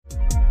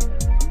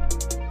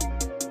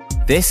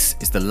This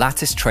is the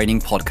Lattice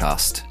Training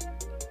Podcast,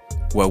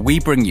 where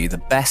we bring you the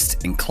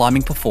best in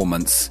climbing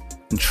performance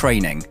and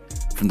training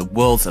from the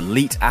world's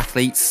elite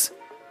athletes,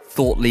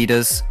 thought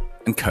leaders,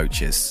 and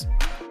coaches.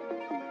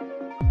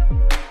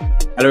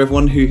 Hello,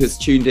 everyone who has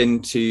tuned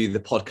in to the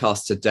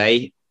podcast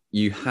today.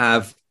 You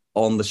have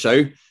on the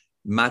show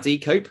Maddie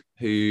Cope,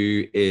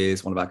 who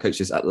is one of our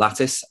coaches at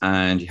Lattice,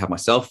 and you have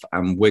myself,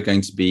 and we're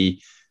going to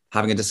be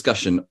having a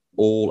discussion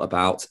all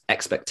about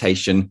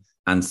expectation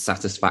and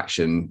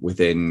satisfaction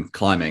within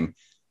climbing.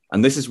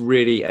 And this is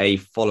really a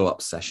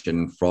follow-up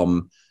session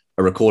from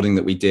a recording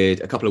that we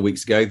did a couple of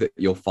weeks ago that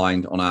you'll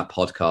find on our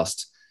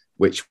podcast,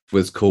 which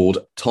was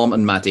called Tom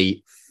and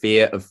Maddie,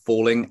 Fear of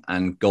Falling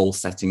and Goal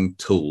Setting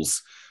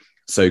Tools.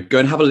 So go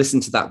and have a listen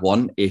to that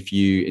one if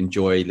you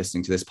enjoy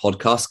listening to this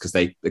podcast, because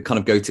they kind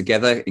of go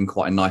together in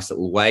quite a nice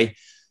little way.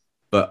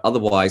 But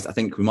otherwise, I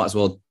think we might as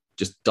well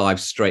just dive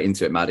straight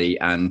into it, Maddie,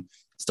 and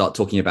start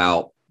talking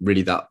about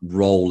really that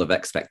role of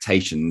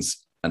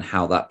expectations and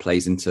how that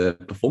plays into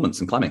performance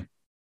and climbing.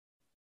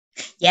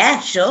 Yeah,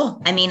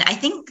 sure. I mean, I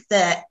think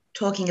that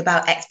talking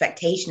about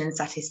expectation and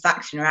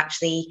satisfaction are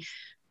actually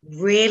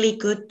really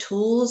good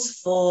tools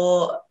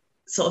for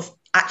sort of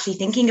actually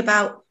thinking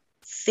about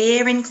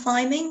fear in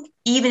climbing,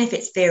 even if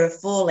it's fear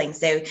of falling.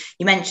 So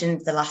you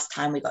mentioned the last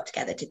time we got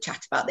together to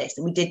chat about this,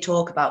 and we did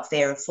talk about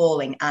fear of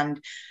falling. And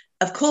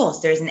of course,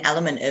 there is an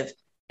element of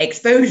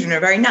exposure, a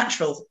very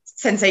natural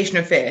sensation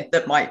of fear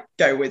that might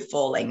go with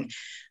falling.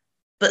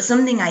 But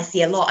something I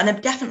see a lot, and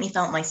I've definitely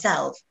felt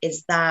myself,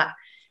 is that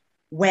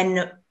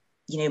when,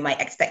 my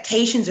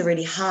expectations are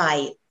really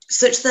high,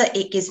 such that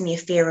it gives me a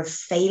fear of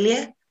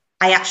failure,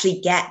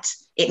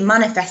 it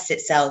manifests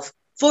itself,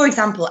 for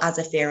example, as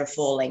a fear of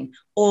falling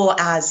or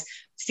as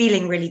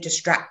feeling really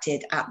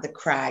distracted at the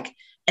crag.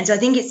 And so I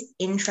think it's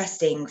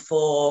interesting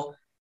for,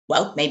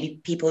 maybe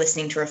people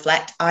listening to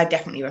reflect. I've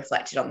definitely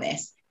reflected on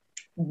this.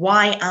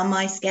 Why am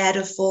I scared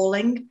of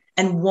falling?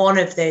 And one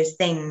of those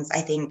things,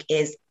 I think,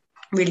 is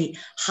really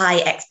high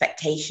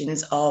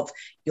expectations of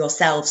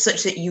yourself,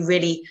 such that you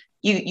really,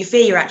 you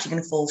fear you're actually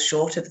going to fall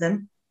short of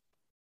them.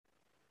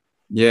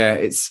 Yeah,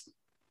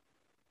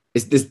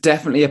 there's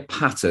definitely a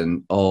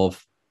pattern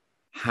of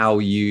how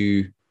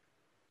you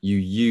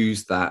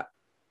use that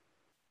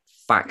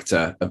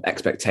factor of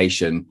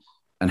expectation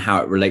and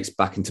how it relates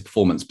back into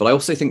performance. But I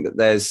also think that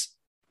there's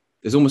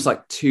almost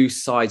like two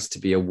sides to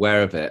be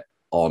aware of it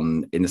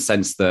on, in the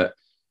sense that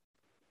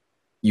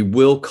you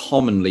will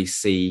commonly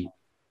see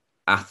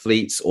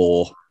athletes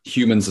or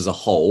humans as a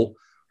whole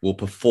will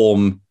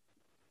perform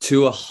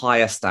to a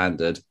higher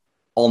standard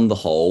on the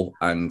whole.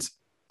 And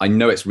I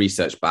know it's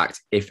research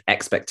backed if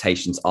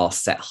expectations are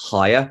set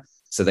higher.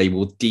 So they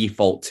will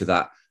default to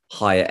that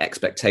higher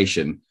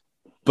expectation.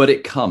 But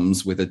it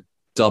comes with a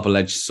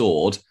double-edged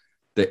sword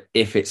that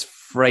if it's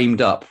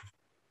framed up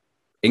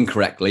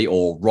incorrectly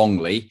or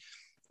wrongly,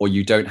 or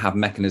you don't have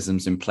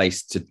mechanisms in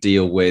place to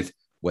deal with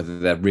whether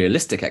they're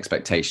realistic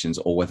expectations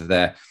or whether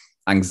they're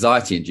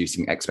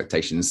anxiety-inducing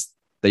expectations,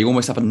 they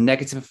almost have a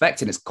negative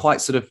effect. And it's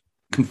quite sort of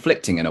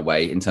conflicting in a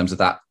way in terms of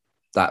that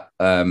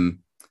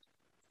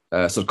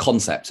sort of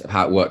concept of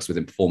how it works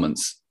within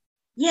performance.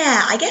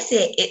 Yeah, I guess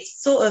it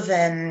sort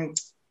of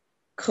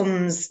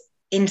comes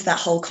into that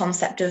whole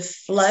concept of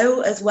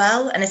flow as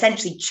well, and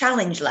essentially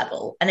challenge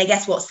level. And I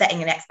guess what's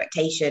setting an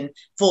expectation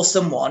for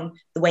someone,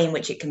 the way in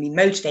which it can be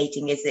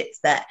motivating, is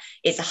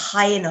it's a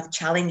high enough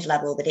challenge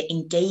level that it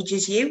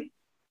engages you.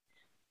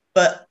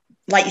 But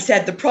like you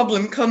said, the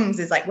problem comes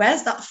is like,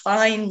 where's that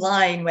fine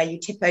line where you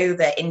tip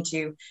over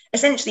into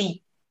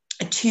essentially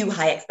a too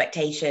high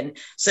expectation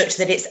such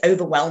that it's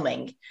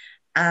overwhelming?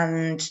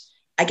 And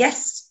I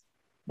guess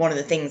one of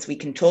the things we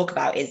can talk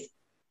about is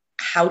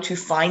how to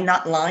find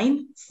that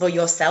line for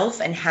yourself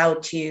and how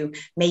to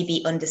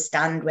maybe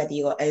understand whether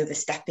you're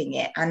overstepping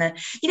it. And,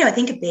 I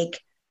think a big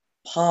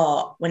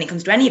part when it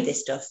comes to any of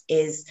this stuff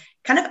is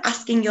kind of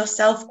asking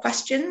yourself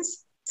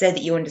questions so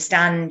that you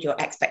understand your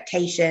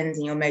expectations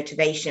and your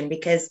motivation,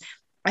 because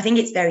I think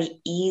it's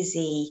very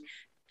easy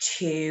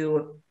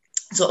to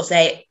sort of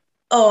say,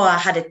 oh, I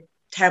had a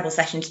terrible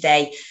session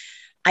today.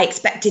 I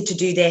expected to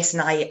do this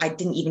and I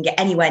didn't even get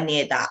anywhere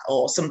near that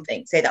or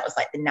something. So that was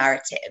like the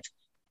narrative.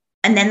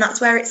 And then that's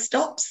where it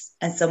stops,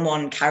 and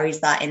someone carries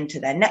that into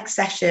their next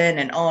session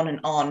and on and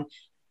on.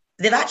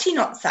 They've actually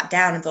not sat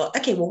down and thought,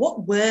 okay, well,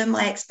 what were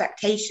my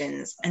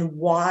expectations and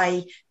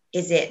why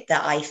is it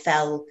that I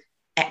fell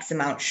X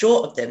amount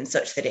short of them,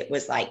 such that it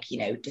was like,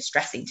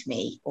 distressing to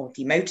me or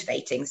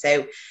demotivating?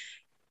 So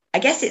I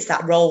guess it's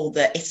that role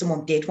that if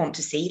someone did want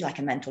to see like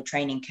a mental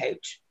training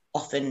coach,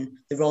 often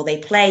the role they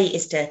play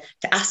is to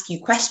ask you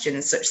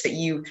questions such that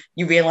you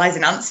realize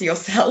and answer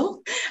yourself.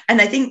 And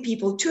I think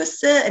people to a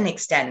certain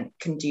extent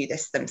can do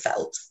this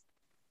themselves.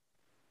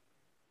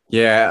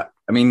 Yeah,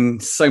 I mean,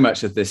 so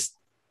much of this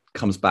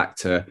comes back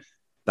to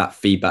that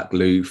feedback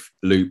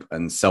loop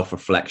and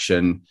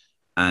self-reflection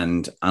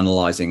and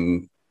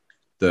analyzing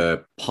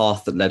the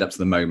path that led up to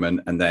the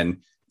moment and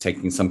then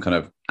taking some kind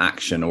of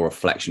action or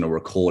reflection or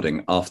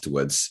recording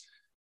afterwards.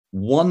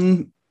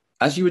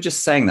 As you were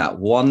just saying that,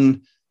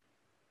 one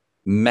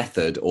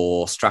method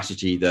or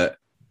strategy that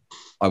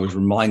I was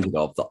reminded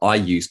of that I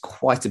use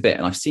quite a bit,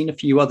 and I've seen a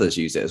few others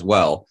use it as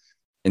well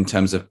in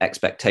terms of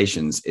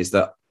expectations, is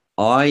that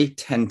I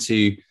tend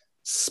to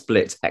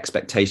split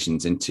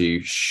expectations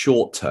into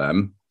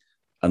short-term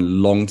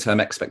and long-term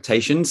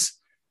expectations.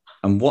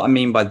 And what I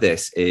mean by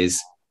this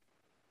is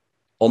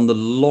on the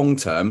long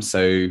term,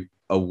 so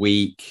a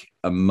week,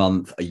 a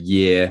month, a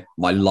year,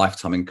 my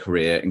lifetime in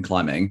career in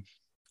climbing,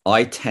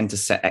 I tend to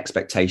set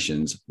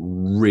expectations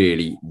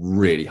really,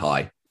 really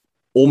high,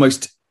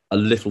 almost a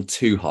little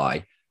too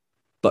high.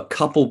 But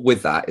coupled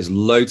with that is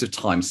loads of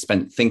time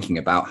spent thinking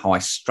about how I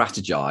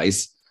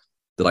strategize,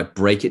 that I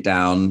break it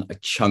down, I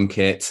chunk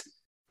it,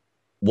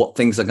 what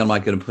things am I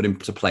going to put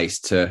into place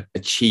to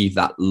achieve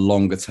that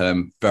longer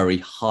term, very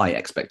high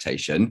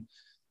expectation.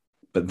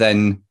 But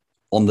then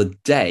on the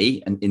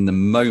day and in the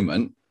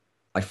moment,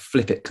 I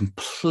flip it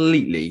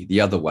completely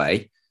the other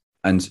way.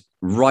 And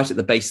right at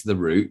the base of the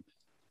route,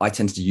 I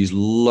tend to use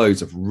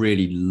loads of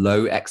really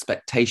low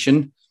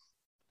expectation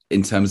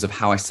in terms of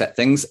how I set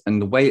things.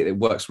 And the way it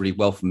works really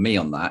well for me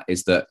on that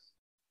is that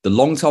the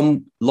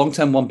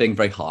long-term one being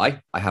very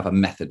high, I have a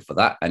method for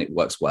that and it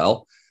works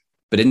well.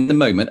 But in the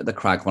moment at the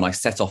crag, when I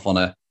set off on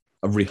a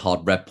really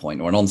hard red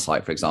point or an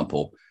on-site, for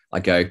example, I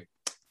go,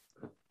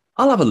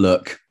 I'll have a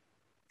look.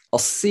 I'll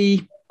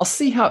see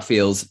how it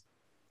feels.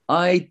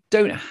 I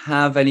don't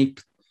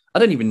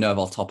even know if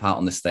I'll top out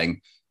on this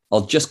thing.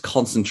 I'll just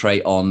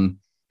concentrate on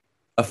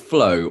a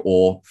flow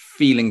or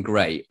feeling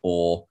great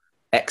or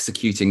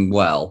executing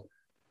well.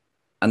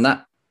 And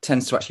that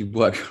tends to actually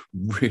work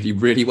really,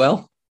 really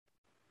well.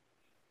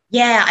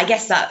 Yeah, I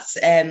guess that's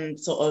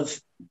sort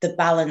of the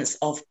balance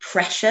of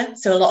pressure.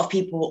 So a lot of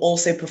people will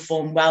also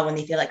perform well when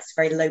they feel like it's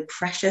a very low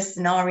pressure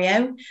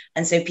scenario.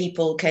 And so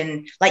people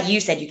can, like you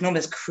said, you can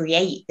almost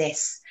create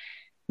this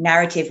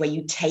narrative where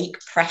you take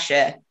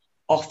pressure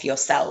off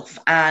yourself.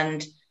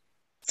 And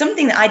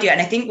something that I do,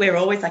 and I think we're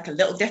always like a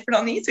little different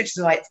on these, which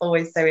is why it's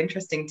always so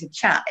interesting to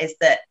chat, is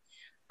that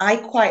I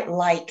quite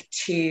like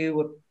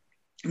to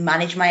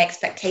manage my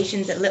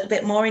expectations a little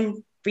bit more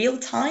in real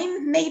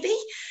time, maybe.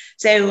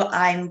 So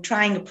I'm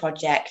trying a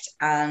project,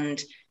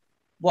 and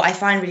what I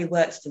find really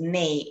works for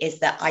me is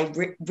that I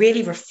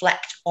really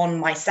reflect on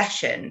my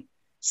session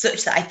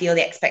such that I feel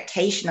the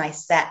expectation I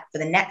set for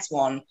the next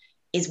one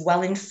is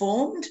well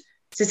informed.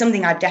 So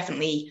something I've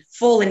definitely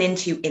fallen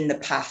into in the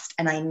past,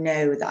 and I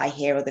know that I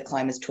hear other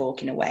climbers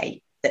talk in a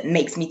way that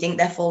makes me think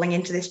they're falling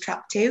into this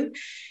trap too,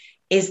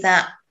 is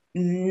that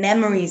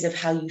memories of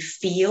how you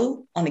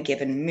feel on a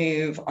given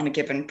move, on a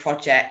given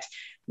project,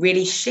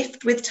 really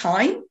shift with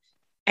time.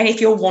 And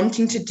if you're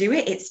wanting to do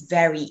it, it's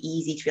very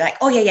easy to be like,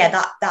 oh yeah,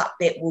 that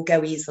bit will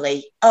go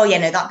easily. Oh yeah,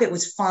 no, that bit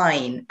was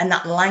fine. And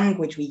that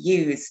language we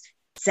use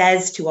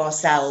says to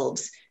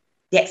ourselves,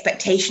 the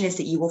expectation is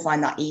that you will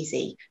find that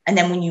easy. And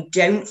then when you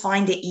don't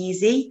find it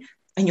easy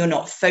and you're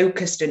not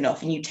focused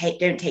enough and you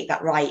don't take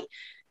that right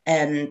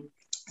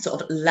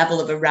sort of level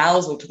of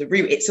arousal to the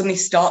route, it suddenly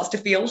starts to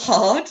feel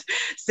hard.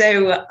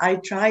 So I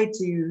try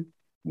to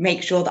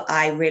make sure that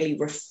I really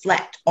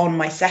reflect on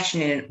my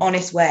session in an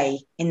honest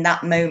way in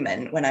that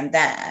moment when I'm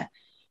there,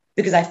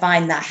 because I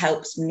find that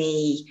helps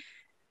me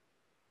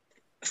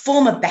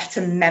form a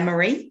better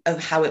memory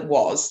of how it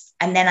was.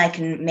 And then I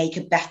can make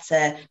a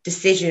better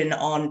decision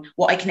on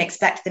what I can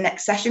expect the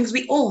next session. Because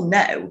we all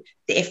know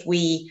that if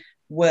we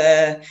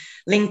were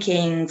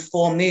linking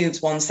 4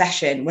 moves one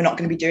session, we're not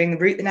going to be doing the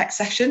route the next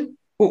session.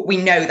 But we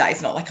know that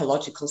is not like a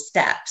logical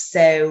step.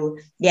 So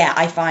yeah,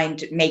 I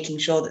find making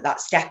sure that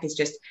that step is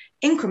just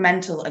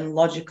incremental and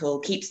logical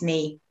keeps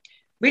me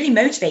really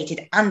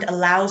motivated and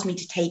allows me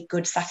to take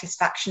good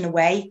satisfaction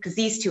away, because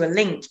these two are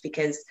linked.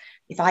 Because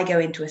if I go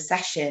into a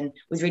session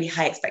with really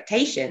high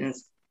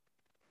expectations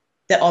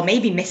that are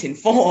maybe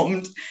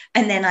misinformed,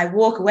 and then I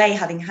walk away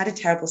having had a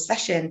terrible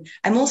session,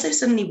 I'm also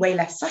suddenly way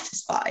less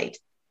satisfied.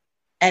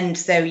 And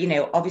so, you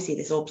know, obviously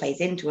this all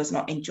plays into us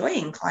not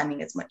enjoying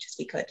climbing as much as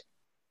we could.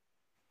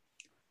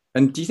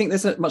 And do you think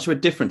there's much of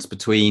a difference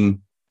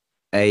between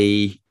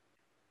an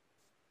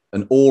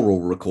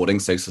oral recording,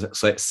 so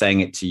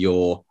saying it to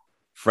your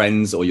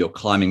friends or your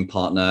climbing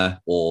partner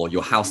or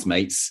your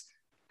housemates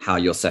how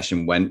your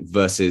session went,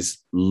 versus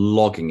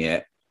logging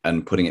it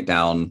and putting it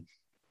down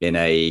in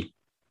a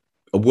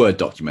Word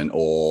document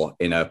or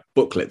in a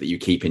booklet that you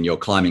keep in your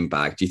climbing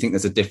bag? Do you think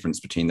there's a difference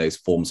between those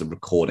forms of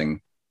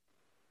recording?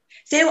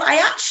 So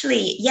I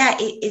actually,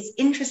 it's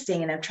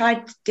interesting, and I've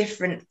tried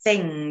different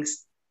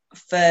things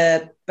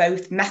for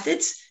both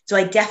methods. So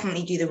I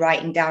definitely do the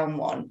writing down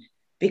one,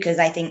 because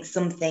I think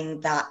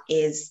something that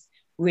is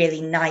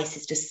really nice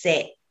is to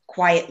sit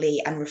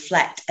quietly and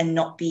reflect and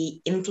not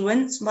be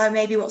influenced by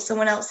maybe what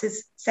someone else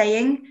is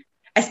saying,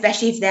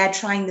 especially if they're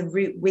trying the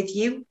route with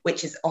you,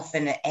 which is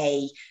often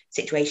a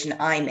situation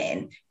I'm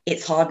in.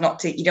 It's hard not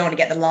to, you don't want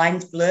to get the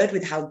lines blurred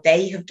with how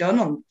they have done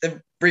on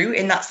the route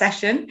in that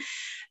session.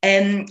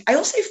 I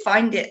also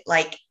find it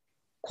like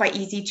quite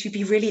easy to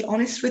be really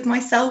honest with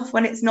myself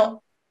when it's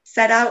not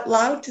said out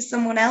loud to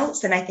someone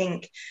else. And I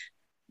think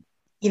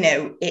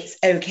it's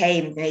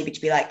okay maybe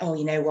to be like, oh,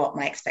 you know what,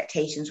 my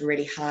expectations were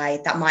really high.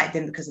 That might have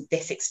been because of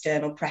this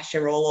external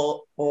pressure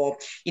or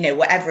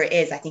whatever it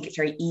is. I think it's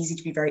very easy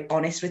to be very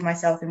honest with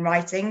myself in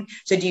writing.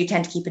 So do you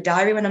tend to keep a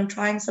diary when I'm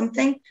trying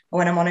something or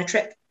when I'm on a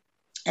trip?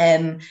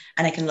 And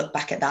I can look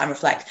back at that and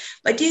reflect.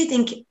 But I do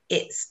think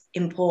it's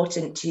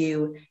important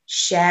to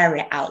share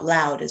it out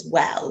loud as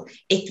well.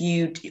 If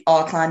you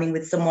are climbing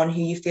with someone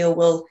who you feel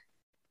will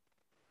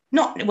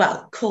not,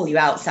 well, call you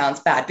out sounds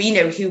bad,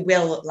 but who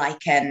will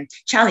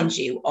challenge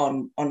you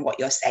on what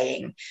you're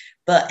saying.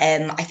 But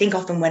I think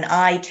often when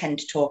I tend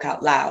to talk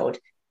out loud,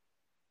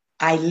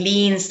 I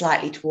lean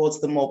slightly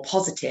towards the more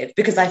positive,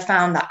 because I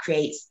found that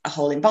creates a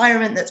whole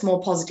environment that's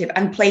more positive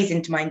and plays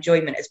into my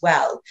enjoyment as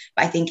well.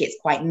 But I think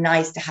it's quite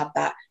nice to have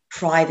that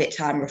private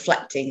time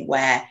reflecting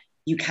where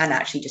you can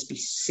actually just be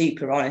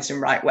super honest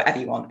and write whatever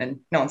you want and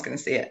no one's going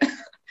to see it.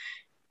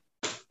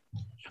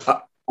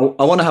 I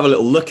want to have a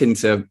little look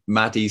into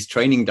Maddie's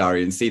training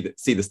diary and see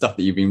the stuff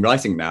that you've been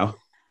writing now.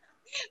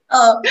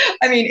 I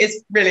mean,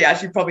 it's really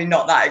actually probably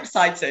not that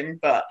exciting,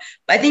 but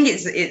I think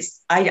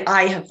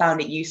I have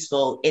found it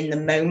useful in the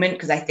moment,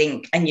 because I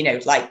think, and I'm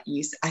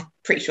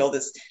pretty sure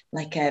there's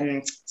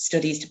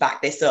studies to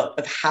back this up,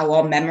 of how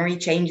our memory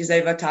changes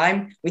over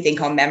time. We think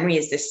our memory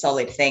is this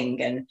solid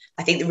thing, and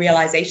I think the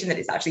realization that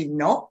it's actually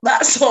not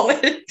that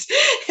solid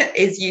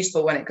is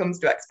useful when it comes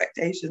to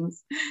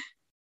expectations.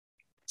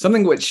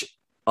 Something which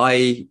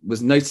I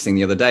was noticing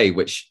the other day,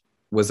 which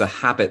was a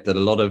habit that a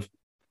lot of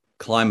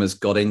climbers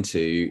got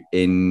into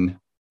in,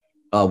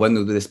 when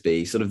would this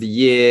be? Sort of the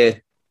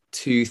year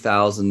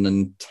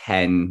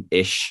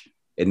 2010-ish,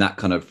 in that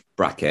kind of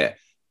bracket.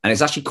 And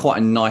it's actually quite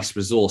a nice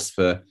resource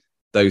for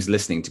those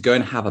listening to go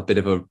and have a bit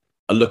of a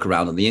look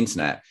around on the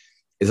internet,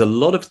 is a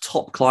lot of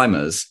top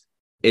climbers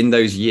in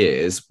those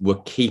years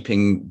were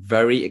keeping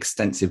very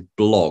extensive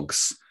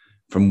blogs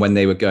from when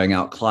they were going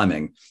out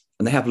climbing.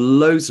 And they have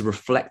loads of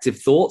reflective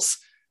thoughts.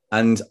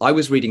 And I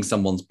was reading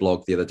someone's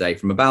blog the other day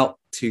from about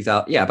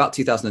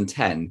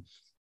 2010,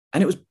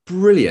 and it was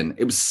brilliant.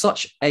 It was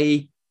such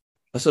a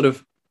sort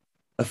of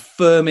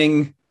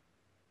affirming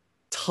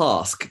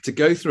task to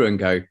go through and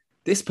go,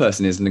 this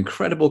person is an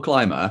incredible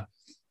climber,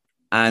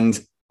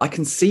 and I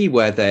can see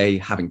where they're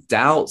having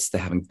doubts, they're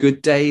having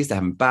good days, they're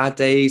having bad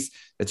days.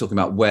 They're talking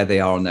about where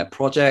they are on their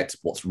project,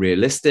 what's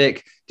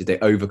realistic, did they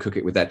overcook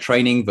it with their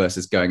training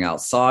versus going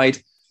outside.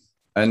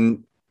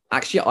 And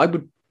actually, I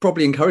would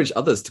probably encourage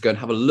others to go and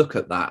have a look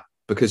at that,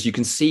 because you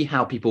can see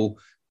how people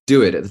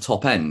do it at the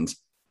top end,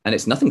 and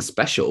it's nothing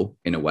special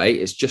in a way.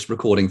 It's just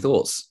recording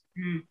thoughts.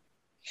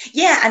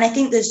 Yeah, and I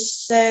think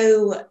it's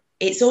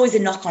always a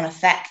knock-on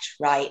effect,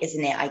 right?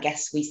 Isn't it? I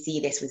guess we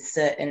see this with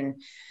certain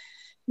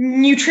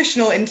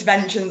nutritional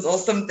interventions or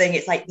something.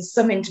 It's like there's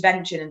some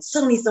intervention and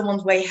suddenly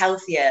someone's way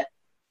healthier,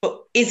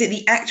 but is it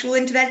the actual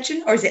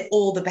intervention, or is it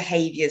all the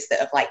behaviors that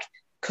have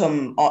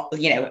come,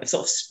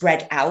 sort of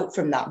spread out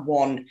from that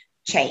one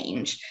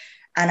change?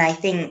 And I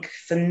think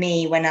for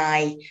me, when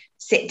I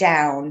sit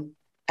down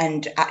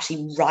and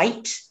actually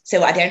write,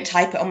 so I don't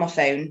type it on my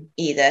phone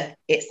either,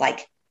 it's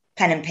like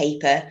pen and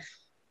paper.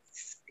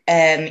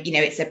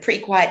 It's a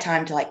pretty quiet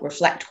time to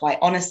reflect quite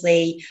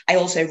honestly. I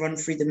also run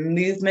through the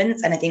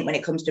movements, and I think when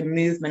it comes to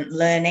movement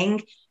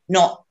learning,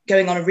 not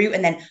going on a route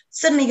and then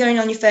suddenly going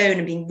on your phone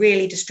and being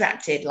really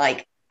distracted,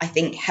 I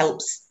think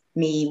helps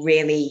me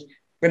really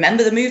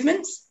remember the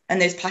movements. And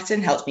those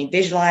patterns helps me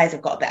visualize.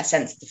 I've got a better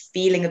sense of the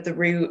feeling of the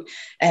route,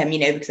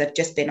 because I've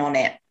just been on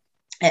it.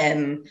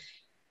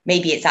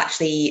 Maybe it's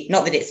actually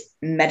not that it's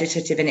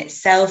meditative in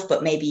itself,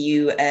 but maybe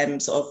you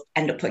sort of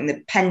end up putting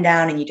the pen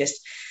down and you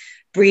just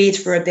breathe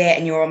for a bit,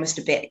 and you're almost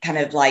a bit kind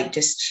of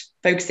just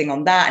focusing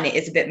on that. And it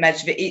is a bit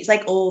meditative. It's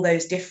all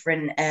those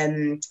different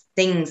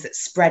things that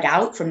spread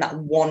out from that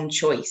one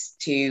choice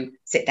to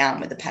sit down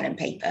with a pen and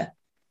paper.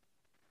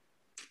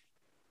 A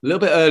little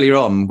bit earlier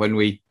on, when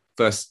we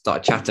first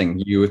started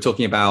chatting, you were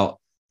talking about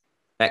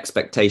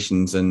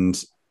expectations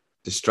and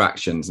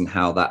distractions and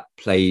how that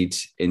played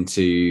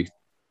into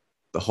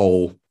the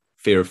whole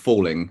fear of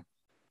falling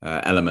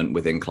element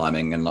within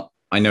climbing. And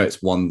I know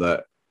it's one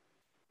that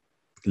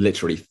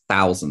literally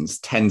thousands,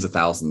 tens of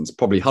thousands,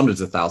 probably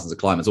hundreds of thousands of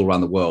climbers all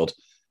around the world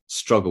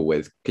struggle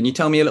with. Can you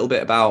tell me a little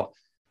bit about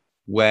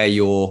where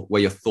your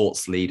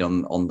thoughts lead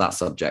on that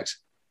subject?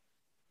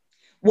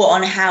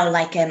 On how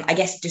I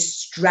guess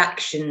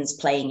distractions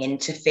playing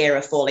into fear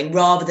of falling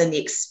rather than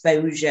the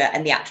exposure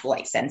and the actual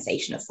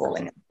sensation of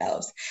falling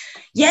themselves.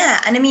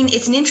 Yeah, and I mean,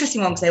 it's an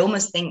interesting one, because I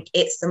almost think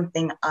it's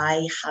something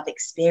I have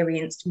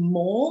experienced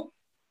more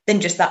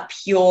than just that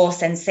pure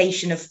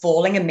sensation of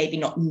falling and maybe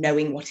not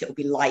knowing what it'll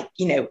be like.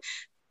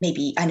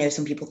 Maybe I know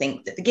some people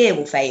think that the gear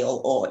will fail,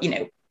 or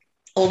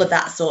all of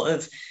that sort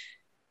of,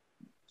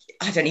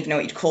 I don't even know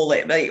what you'd call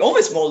it, but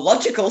almost more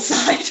logical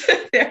side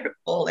of fear of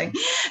falling.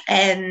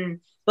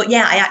 But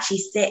yeah, I actually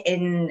sit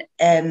in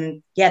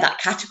that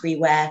category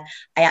where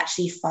I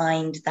actually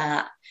find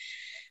that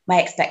my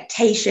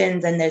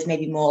expectations and those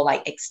maybe more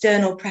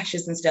external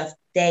pressures and stuff,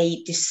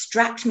 they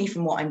distract me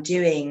from what I'm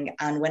doing.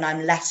 And when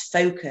I'm less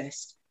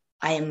focused,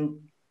 I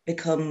am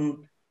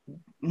become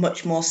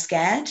much more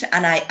scared.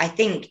 And I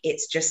think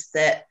it's just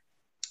that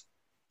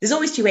there's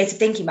always two ways of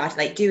thinking about it.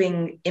 Like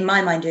in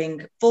my mind,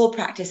 doing fall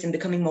practice and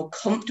becoming more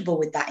comfortable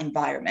with that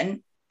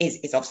environment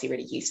is obviously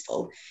really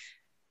useful.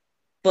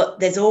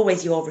 But there's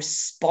always your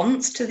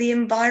response to the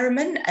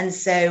environment. And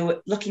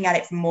so looking at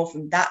it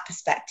from that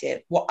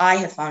perspective, what I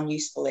have found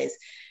useful is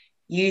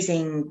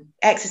using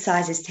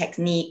exercises,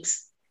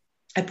 techniques,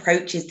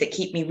 approaches that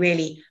keep me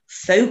really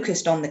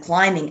focused on the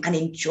climbing and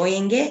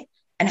enjoying it,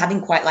 and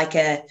having quite like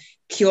a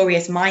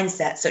curious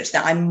mindset such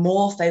that I'm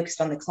more focused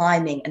on the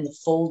climbing and the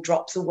fall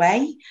drops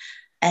away.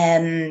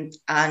 And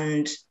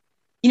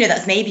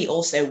that's maybe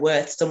also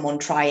worth someone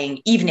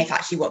trying, even if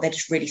actually what they're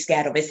just really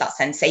scared of is that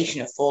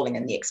sensation of falling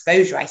and the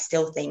exposure. I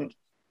still think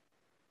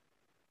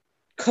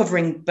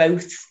covering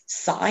both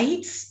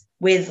sides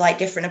with like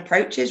different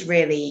approaches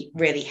really,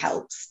 really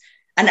helps.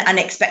 And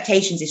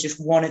expectations is just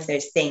one of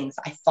those things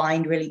I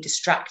find really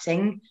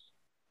distracting.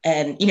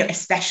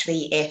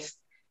 Especially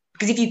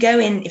because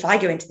if I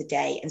go into the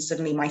day and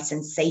suddenly my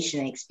sensation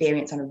and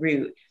experience on a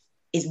route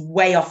is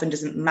way off and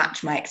doesn't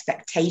match my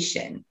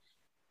expectation,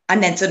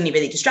 I'm then suddenly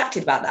really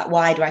distracted about that.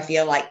 Why do I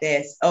feel like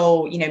this?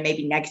 Oh,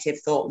 maybe negative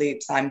thought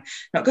loops. I'm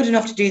not good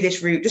enough to do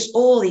this route. Just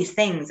all these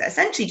things that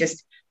essentially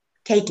just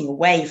taking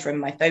away from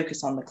my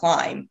focus on the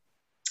climb.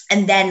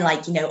 And then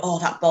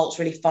that bolt's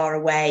really far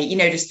away,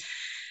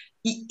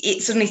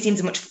 it suddenly seems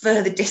a much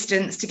further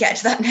distance to get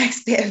to that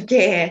next bit of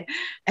gear.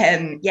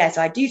 So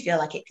I do feel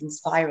like it can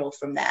spiral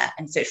from there.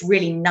 And so it's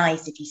really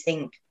nice if you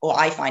think, or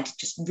I find, to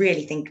just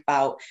really think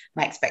about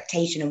my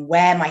expectation and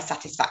where my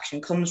satisfaction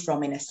comes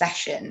from in a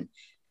session.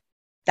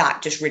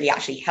 That just really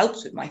actually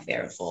helps with my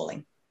fear of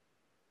falling.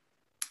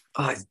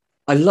 I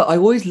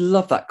always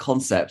love that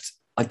concept.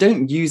 I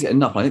don't use it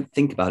enough. I don't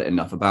think about it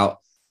enough, about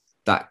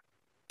that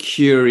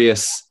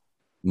curious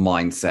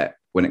mindset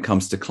when it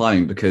comes to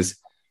climbing, because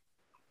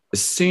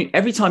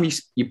every time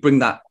you bring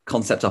that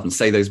concept up and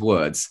say those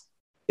words,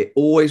 it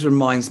always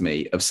reminds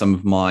me of some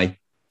of my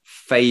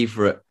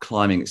favorite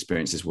climbing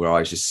experiences where I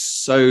was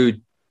just so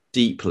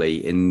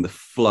deeply in the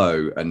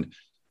flow and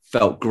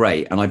felt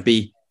great. And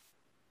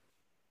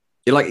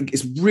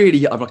it's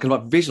really, I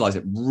can visualize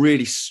it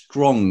really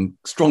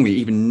strongly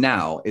even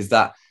now, is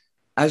that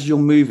as you're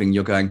moving,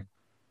 you're going,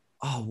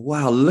 oh,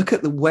 wow, look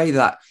at the way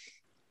that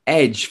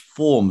edge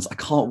forms. I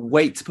can't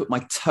wait to put my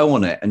toe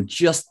on it and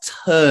just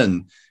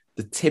turn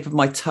the tip of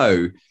my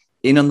toe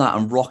in on that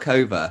and rock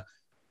over.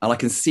 And I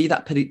can see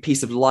that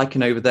piece of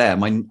lichen over there.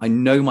 I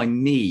know my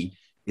knee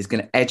is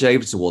going to edge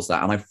over towards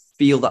that. And I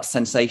feel that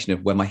sensation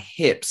of where my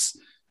hips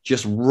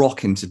just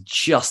rock into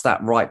just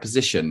that right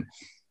position.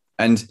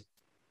 And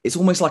it's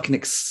almost like an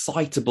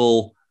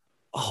excitable,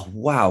 oh,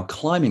 wow,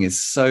 climbing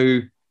is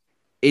so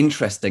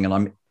interesting. And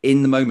I'm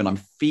in the moment,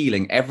 I'm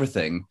feeling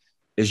everything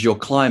as you're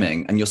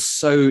climbing, and you're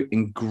so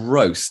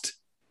engrossed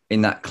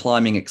in that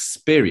climbing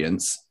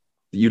experience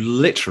that you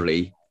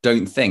literally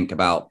don't think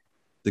about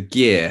the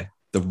gear,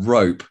 the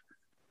rope,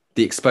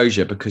 the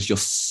exposure, because you're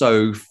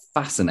so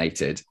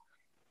fascinated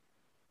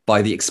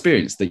by the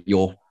experience that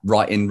you're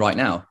right in right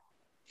now.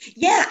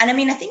 Yeah. And I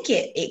mean, I think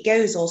it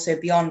goes also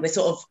beyond, we're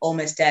sort of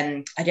almost,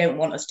 I don't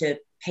want us to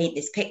paint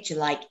this picture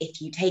like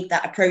if you take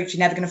that approach, you're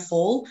never going to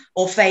fall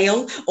or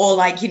fail,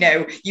 or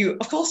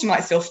of course you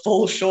might still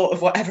fall short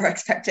of whatever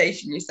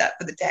expectation you set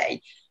for the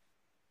day.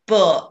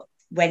 But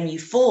when you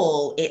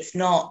fall, it's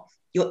not,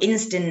 your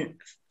instant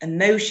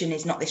emotion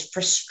is not this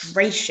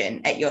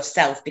frustration at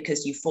yourself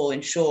because you've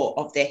fallen short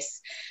of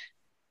this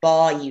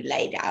bar you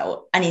laid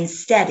out. And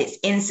instead it's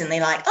instantly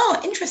like,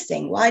 oh,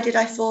 interesting, why did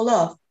I fall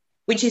off?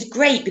 Which is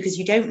great because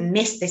you don't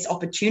miss this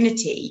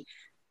opportunity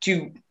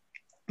to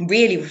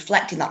really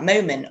reflect in that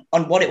moment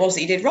on what it was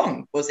that you did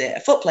wrong. Was it a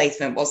foot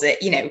placement? Was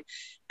it,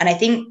 and I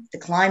think the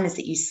climbers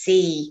that you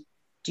see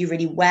do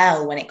really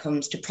well when it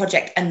comes to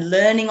project and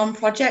learning on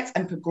projects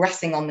and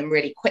progressing on them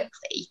really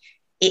quickly.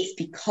 It's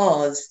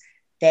because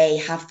they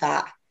have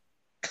that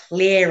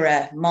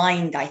clearer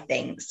mind, I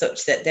think,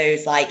 such that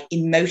those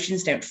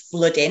emotions don't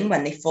flood in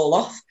when they fall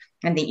off.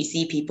 I think you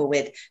see people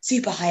with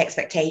super high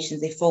expectations,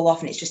 they fall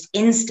off and it's just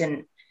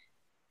instant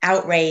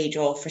outrage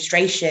or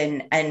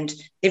frustration, and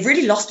they've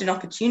really lost an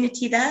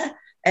opportunity there.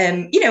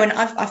 And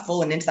I've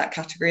fallen into that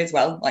category as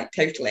well,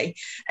 totally.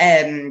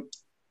 And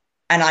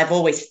I've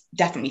always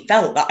definitely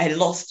felt that I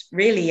lost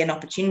really an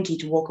opportunity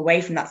to walk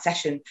away from that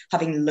session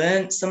having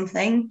learned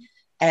something.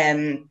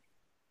 And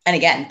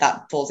again,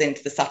 that falls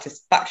into the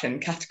satisfaction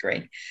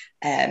category.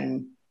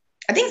 I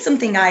think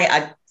something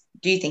I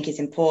do think is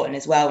important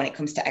as well when it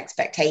comes to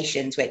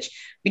expectations, which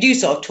we do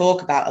sort of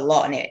talk about a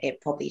lot, and it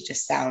probably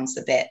just sounds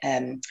a bit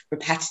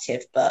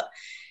repetitive, but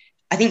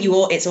I think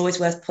it's always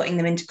worth putting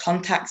them into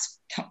context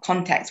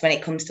when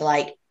it comes to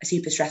a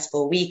super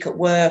stressful week at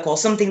work, or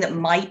something that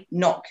might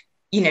knock,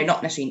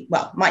 not necessarily,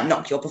 might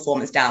knock your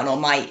performance down, or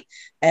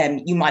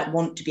you might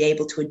want to be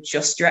able to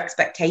adjust your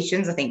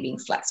expectations. I think being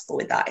flexible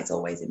with that is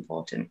always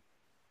important.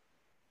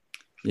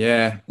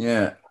 Yeah.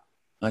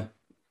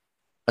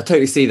 I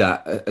totally see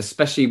that,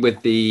 especially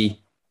with the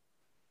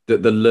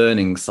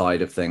learning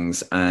side of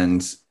things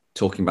and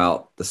talking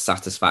about the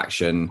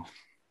satisfaction.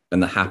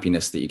 and the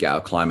happiness that you get out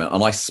of climbing.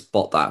 And I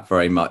spot that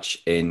very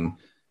much in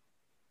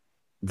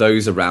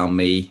those around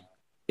me,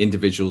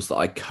 individuals that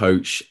I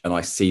coach, and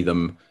I see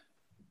them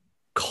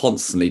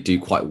constantly do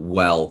quite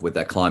well with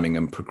their climbing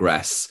and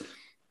progress.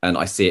 And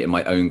I see it in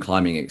my own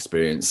climbing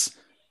experience,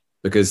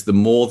 because the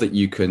more that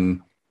you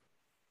can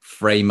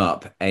frame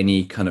up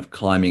any kind of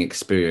climbing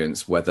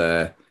experience,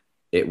 whether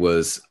it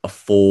was a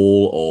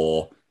fall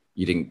or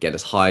you didn't get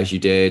as high as you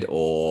did,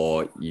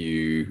 or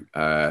you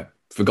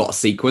forgot a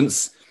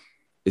sequence,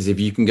 is if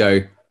you can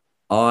go,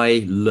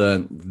 I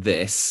learned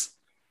this,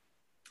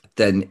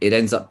 then it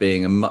ends up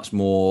being a much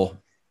more,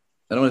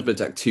 I don't want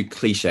to be too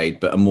cliched,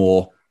 but a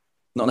more,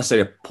 not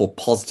necessarily a more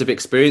positive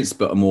experience,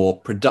 but a more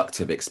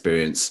productive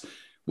experience,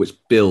 which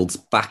builds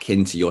back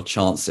into your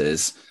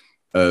chances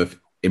of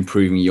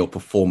improving your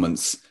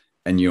performance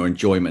and your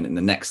enjoyment in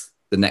the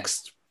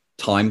next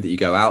time that you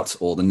go out,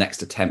 or the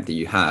next attempt that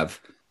you have.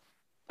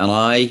 And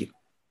I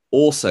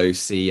also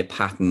see a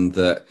pattern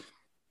that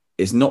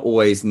is not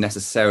always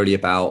necessarily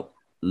about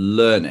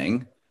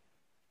learning.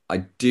 I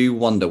do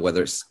wonder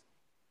whether it's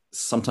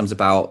sometimes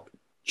about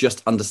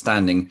just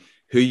understanding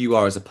who you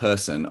are as a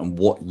person and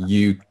what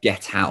you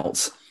get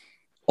out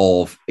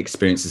of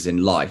experiences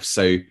in life.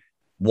 So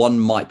one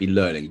might be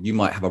learning. You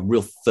might have a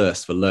real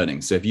thirst for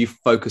learning. So if you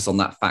focus on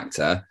that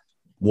factor,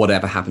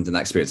 whatever happens in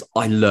that experience,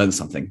 I learned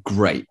something,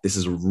 great. This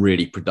is a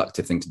really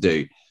productive thing to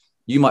do.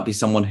 You might be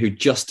someone who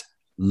just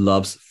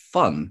loves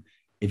fun.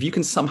 If you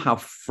can somehow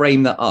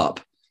frame that up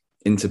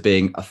into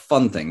being a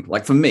fun thing,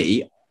 like for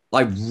me,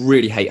 I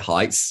really hate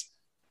heights.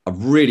 I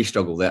really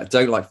struggle there. I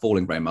don't like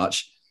falling very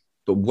much.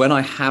 But when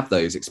I have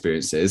those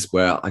experiences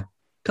where I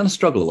kind of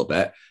struggle a little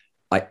bit,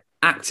 I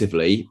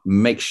actively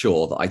make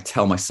sure that I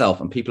tell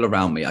myself and people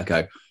around me, I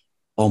go,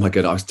 oh my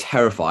God, I was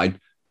terrified,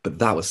 but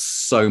that was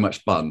so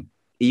much fun,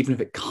 even if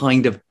it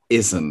kind of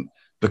isn't,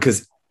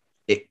 because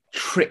it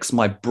tricks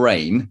my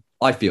brain,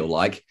 I feel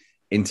like,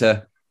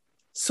 into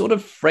sort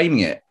of framing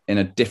it in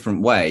a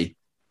different way.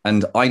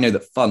 And I know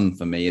that fun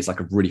for me is like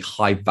a really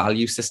high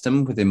value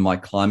system within my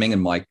climbing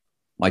and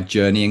my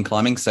journey in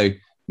climbing. So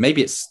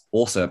maybe it's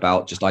also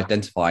about just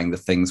identifying the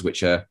things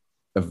which are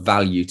of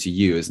value to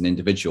you as an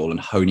individual and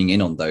honing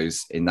in on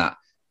those in that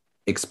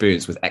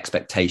experience with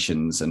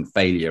expectations and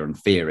failure and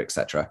fear,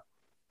 etc.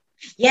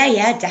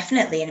 Yeah,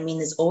 definitely. And I mean,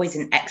 there's always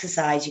an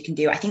exercise you can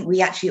do. I think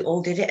we actually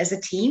all did it as a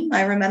team.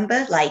 I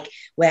remember, like,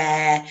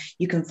 where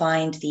you can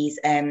find these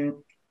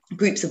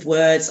groups of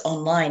words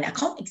online. I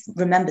can't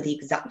remember the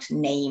exact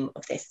name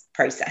of this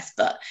process,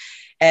 but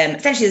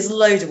essentially there's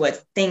loads of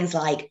words, things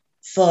like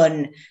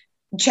fun,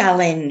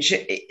 challenge,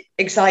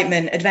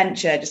 excitement,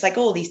 adventure, just like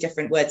all these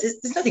different words.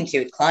 There's nothing to do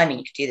with climbing.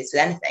 You could do this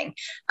with anything.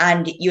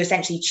 And you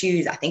essentially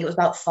choose, I think it was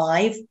about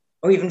 5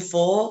 or even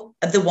 4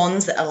 of the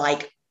ones that are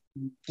like,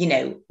 you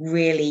know,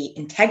 really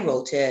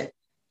integral to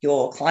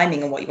your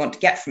climbing and what you want to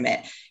get from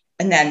it.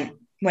 And then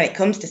when it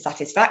comes to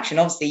satisfaction,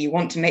 obviously you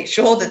want to make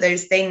sure that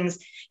those things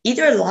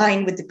either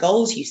align with the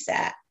goals you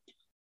set,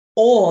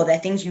 or they're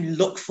things you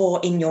look for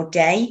in your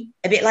day.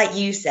 A bit like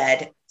you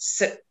said,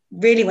 so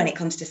really when it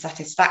comes to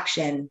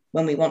satisfaction,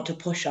 when we want to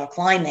push our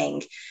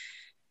climbing,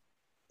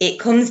 it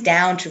comes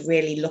down to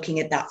really looking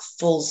at that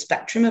full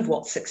spectrum of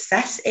what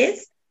success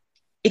is.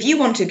 If you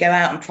want to go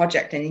out and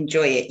project and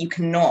enjoy it, you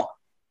cannot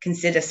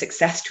consider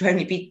success to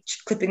only be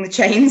clipping the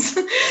chains.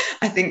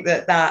 I think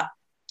that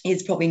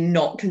is probably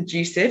not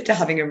conducive to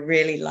having a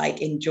really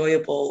like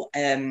enjoyable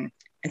and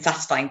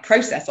satisfying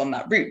process on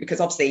that route, because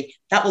obviously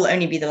that will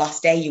only be the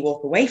last day you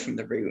walk away from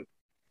the route.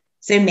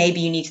 So maybe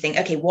you need to think,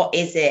 okay, what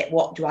is it?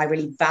 What do I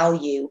really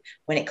value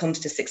when it comes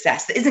to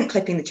success? That isn't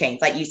clipping the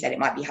chains. Like you said, it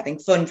might be having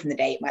fun from the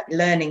day. It might be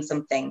learning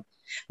something.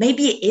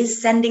 Maybe it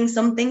is sending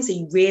something. So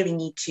you really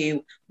need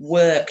to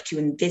work to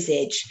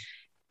envisage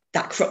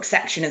that crux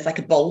section as like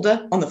a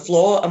boulder on the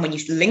floor. And when you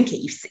link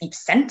it, you've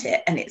sent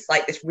it. And it's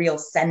like this real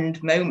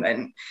send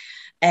moment.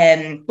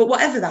 But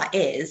whatever that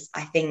is,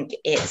 I think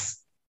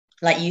it's,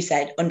 like you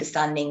said,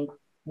 understanding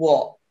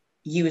what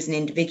you as an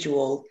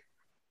individual,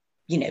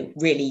 you know,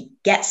 really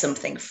get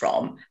something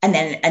from, and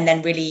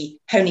then really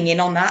honing in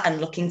on that and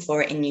looking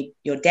for it in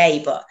your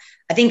day. But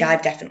I think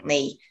I've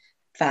definitely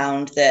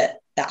found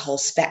that whole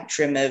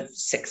spectrum of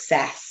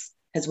success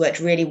has worked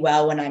really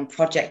well when I'm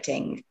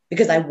projecting,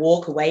 because I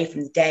walk away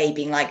from the day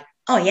being like,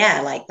 oh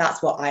yeah, like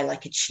that's what I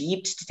like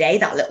achieved today,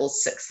 that little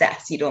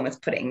success. You'd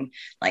almost put it in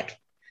like,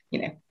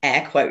 you know,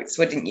 air quotes,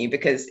 wouldn't you?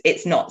 Because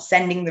it's not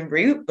sending the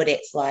route, but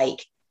it's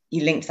like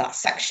you linked that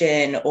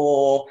section,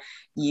 or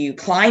you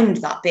climbed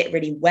that bit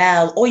really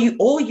well, or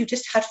you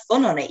just had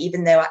fun on it,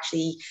 even though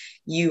actually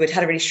you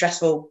had a really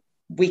stressful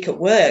week at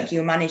work.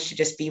 You managed to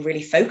just be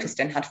really focused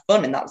and had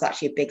fun, and that was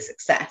actually a big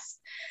success.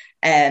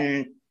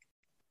 And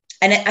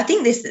I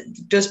think this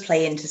does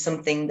play into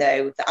something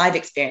though that I've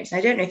experienced, and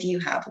I don't know if you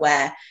have,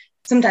 where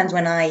sometimes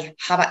when I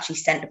have actually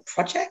sent a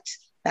project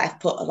that I've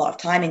put a lot of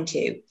time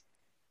into,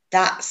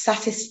 that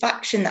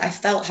satisfaction that I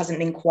felt hasn't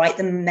been quite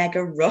the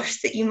mega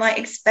rush that you might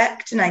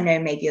expect. And I know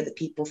maybe other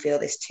people feel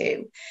this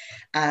too.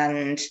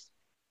 And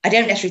I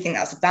don't necessarily think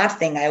that's a bad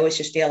thing. I always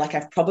just feel like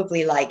I've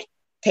probably like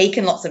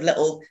taken lots of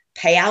little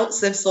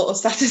payouts of sort of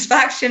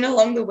satisfaction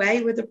along the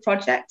way with the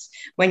project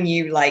when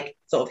you like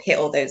sort of hit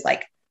all those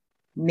like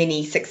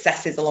mini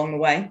successes along the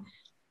way?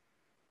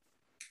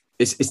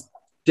 It's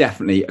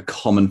definitely a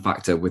common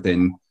factor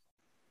within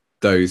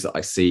those that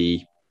I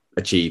see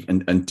achieve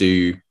and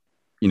do,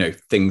 you know,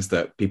 things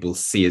that people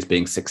see as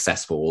being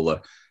successful, or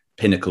the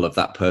pinnacle of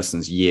that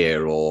person's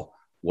year or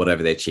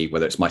whatever they achieve,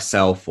 whether it's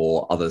myself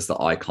or others that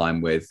I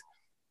climb with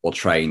or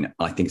train.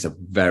 I think it's a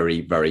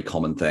very, very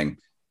common thing.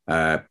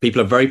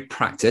 People are very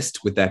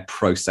practiced with their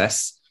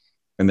process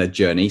and their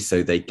journey,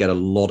 so they get a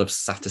lot of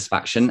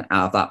satisfaction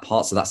out of that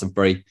part. So that's a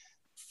very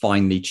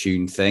finely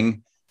tuned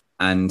thing.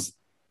 And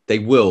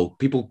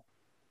people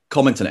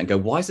comment on it and go,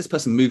 why has this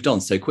person moved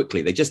on so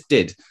quickly? They just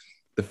did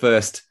the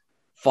first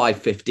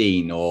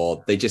 5:15,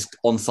 or they just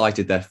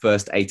on-sighted their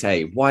first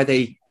 8A. Why are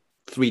they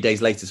 3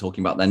 days later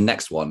talking about their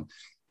next one?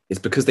 It's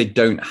because they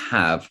don't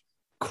have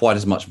quite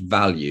as much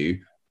value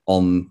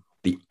on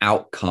the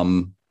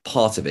outcome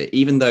part of it,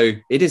 even though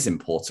it is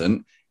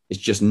important. It's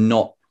just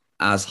not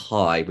as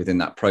high within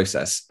that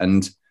process.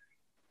 And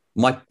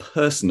my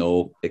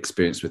personal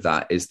experience with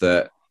that is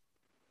that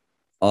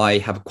I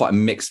have quite a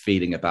mixed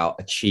feeling about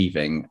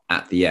achieving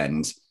at the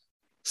end.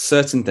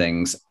 Certain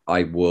things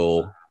I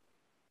will,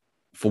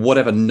 for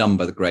whatever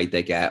number the grade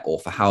they get, or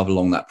for however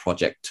long that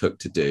project took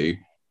to do,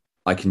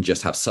 I can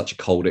just have such a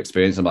cold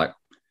experience. I'm like,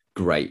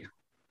 great,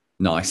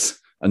 nice,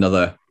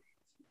 another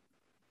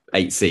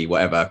 8C,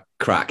 whatever,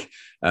 crack.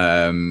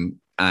 And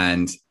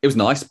it was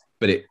nice,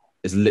 but it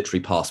is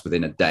literally passed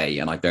within a day,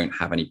 and I don't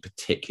have any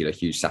particular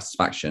huge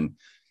satisfaction.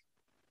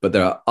 But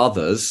there are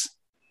others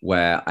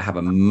where I have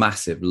a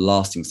massive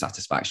lasting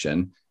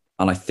satisfaction.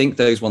 And I think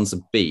those ones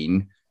have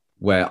been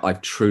where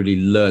I've truly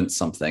learned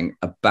something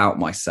about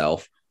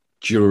myself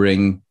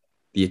during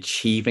the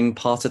achieving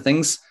part of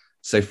things.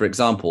 So for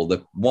example,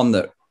 the one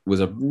that was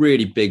a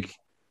really big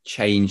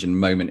change and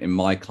moment in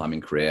my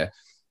climbing career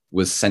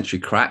was Century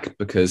Crack,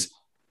 because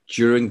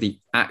during the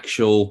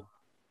actual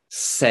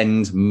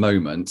send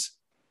moment,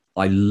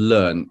 I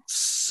learned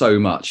so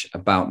much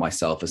about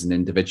myself as an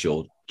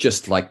individual,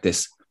 just like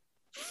this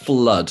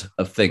flood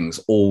of things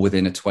all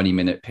within a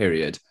 20-minute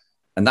period.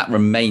 And that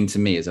remained to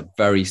me as a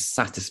very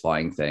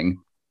satisfying thing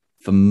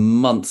for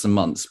months and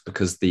months,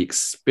 because the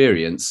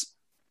experience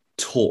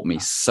taught me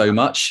so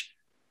much.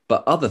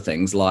 But other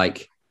things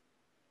like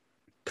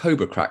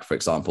Cobra Crack, for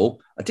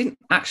example, I didn't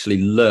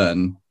actually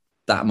learn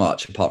that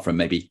much, apart from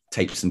maybe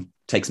take some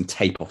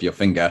tape off your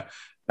finger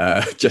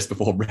just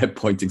before red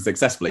pointing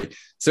successfully.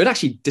 So it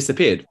actually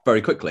disappeared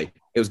very quickly.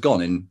 It was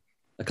gone in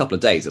a couple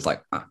of days. It's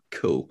like,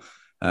 cool.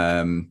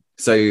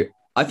 So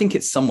I think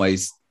it's some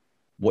ways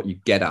what you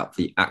get out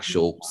the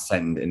actual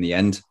send in the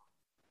end.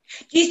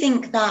 Do you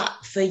think that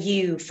for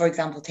you, for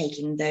example,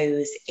 taking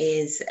those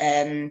is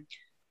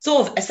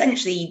sort of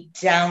essentially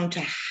down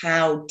to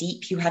how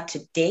deep you had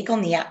to dig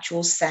on the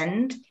actual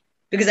send?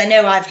 Because I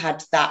know I've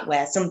had that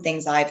where some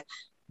things I've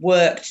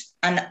worked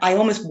and I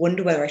almost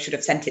wonder whether I should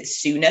have sent it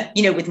sooner,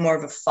 you know, with more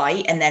of a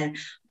fight. And then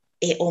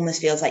it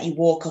almost feels like you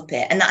walk up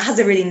it, and that has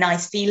a really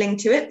nice feeling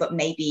to it. But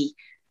maybe,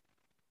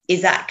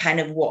 is that kind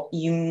of what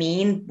you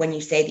mean when you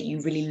say that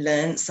you really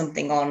learned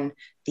something on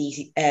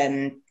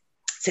the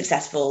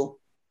successful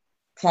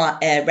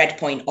red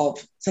point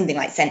of something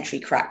like Century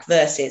Crack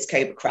versus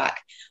Cobra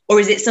Crack? Or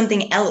is it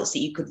something else that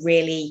you could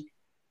really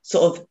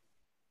sort of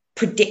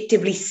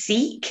predictably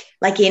seek,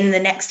 like in the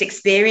next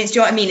experience? Do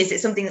you know what I mean? Is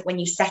it something that when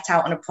you set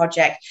out on a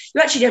project,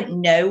 you actually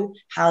don't know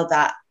how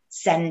that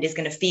send is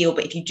going to feel,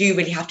 but if you do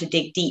really have to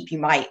dig deep, you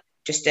might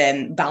just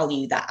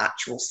value that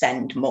actual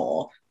send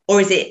more?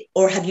 Or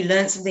have you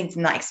learned something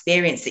from that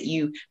experience that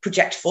you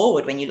project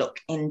forward when you look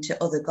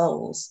into other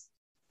goals?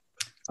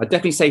 I'd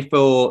definitely say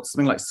for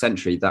something like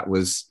Century, that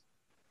was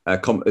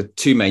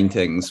two main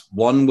things.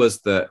 One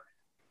was that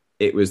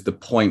it was the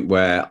point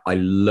where I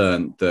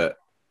learned that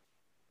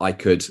I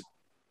could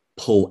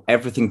pull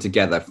everything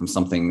together from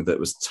something that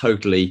was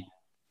totally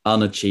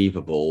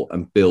unachievable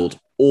and build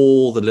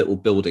all the little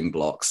building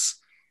blocks,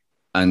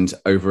 and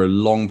over a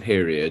long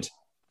period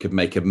could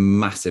make a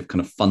massive kind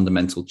of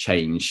fundamental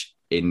change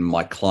in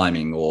my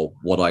climbing or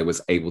what I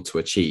was able to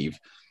achieve.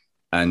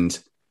 And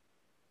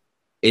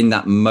in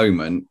that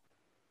moment,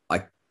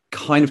 I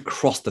kind of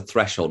crossed the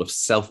threshold of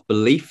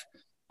self-belief,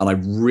 and I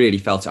really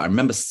felt it. I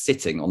remember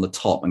sitting on the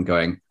top and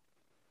going,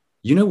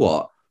 you know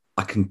what?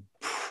 I can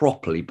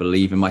properly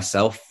believe in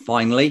myself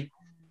finally.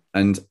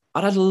 And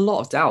I'd had a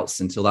lot of doubts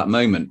until that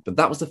moment, but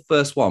that was the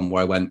first one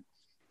where I went,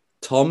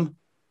 Tom,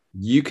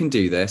 you can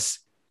do this.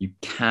 You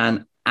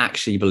can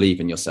actually believe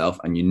in yourself.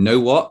 And you know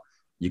what?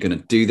 You're going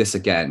to do this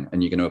again,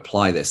 and you're going to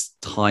apply this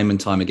time and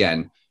time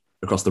again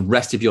across the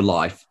rest of your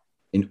life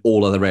in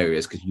all other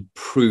areas, because you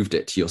proved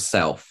it to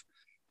yourself.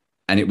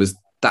 And it was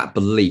that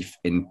belief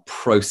in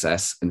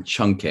process and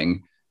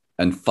chunking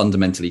and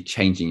fundamentally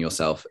changing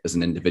yourself as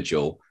an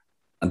individual.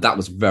 And that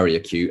was very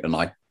acute. And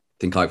I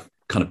think I've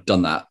kind of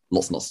done that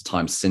lots and lots of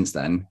times since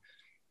then.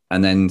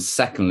 And then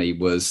secondly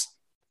was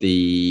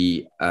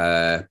the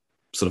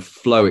sort of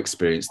flow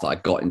experience that I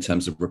got in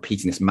terms of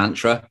repeating this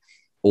mantra.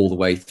 all the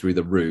way through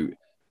the route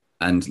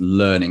and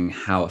learning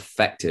how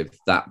effective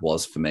that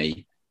was for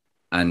me,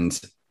 and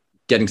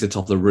getting to the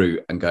top of the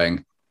route and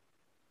going,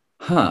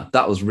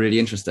 that was really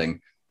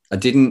interesting. I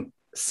didn't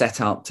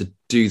set out to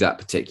do that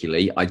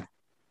particularly. I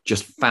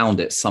just found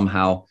it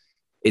somehow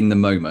in the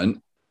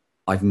moment.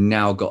 I've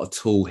now got a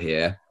tool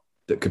here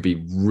that could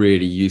be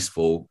really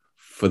useful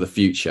for the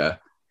future.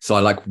 So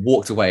I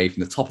walked away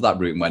from the top of that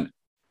route and went,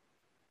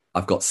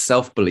 I've got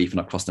self-belief and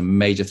I've crossed a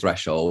major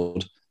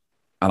threshold,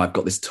 and I've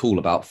got this tool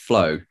about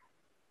flow.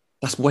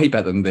 That's way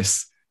better than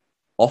this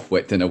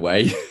off-wit in a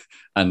way.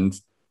 And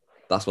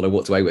that's what I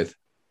walked away with.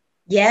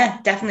 Yeah,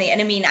 definitely.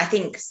 And I mean, I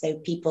think so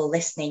people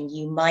listening,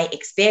 you might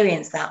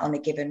experience that on a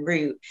given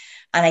route.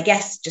 And I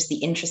guess just the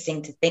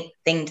interesting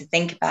thing to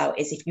think about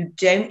is, if you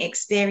don't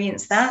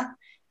experience that,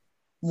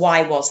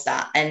 why was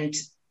that? And,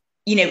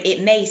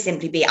 it may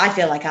simply be, I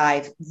feel like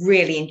I've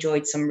really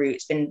enjoyed some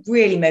routes, been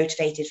really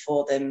motivated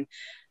for them,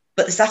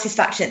 but the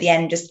satisfaction at the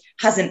end just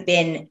hasn't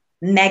been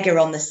mega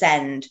on the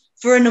send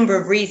for a number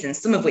of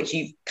reasons, some of which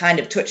you've kind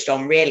of touched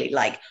on, really.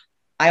 Like,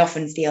 I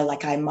often feel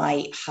like I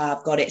might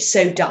have got it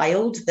so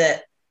dialed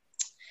that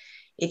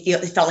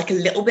it felt like a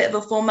little bit of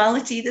a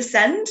formality, the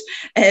send.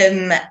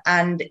 And,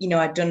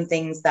 I'd done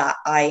things that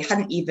I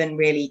hadn't even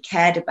really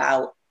cared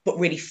about, but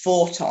really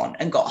fought on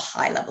and got a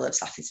high level of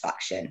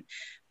satisfaction.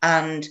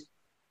 And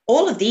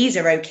all of these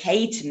are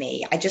okay to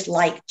me. I just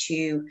like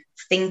to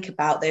think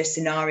about those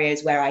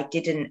scenarios where I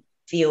didn't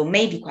feel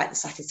maybe quite the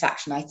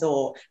satisfaction I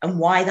thought, and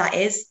why that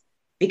is.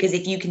 Because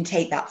if you can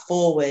take that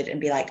forward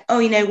and be like, oh,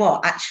 you know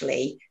what,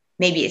 actually,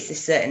 maybe it's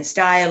this certain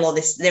style, or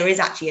there is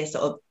actually a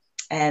sort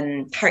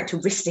of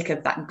characteristic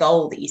of that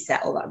goal that you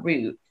set, or that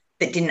route,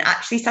 that didn't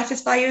actually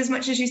satisfy you as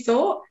much as you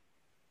thought,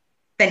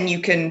 then you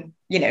can,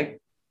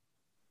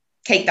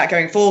 take that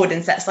going forward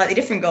and set slightly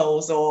different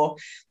goals or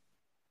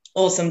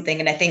something.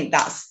 And I think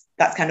that's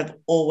kind of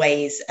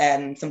always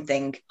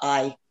something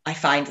I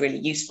find really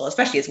useful,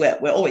 especially as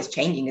we're always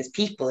changing as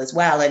people as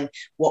well, and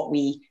what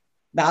we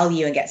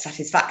value and get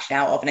satisfaction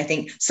out of. And I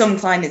think some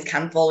climbers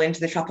can fall into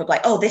the trap of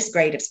like, oh, this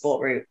grade of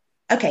sport route,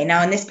 okay,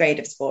 now in this grade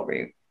of sport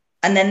route,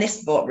 and then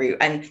this sport route,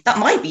 and that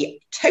might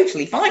be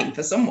totally fine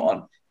for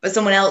someone, but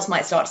someone else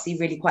might start to see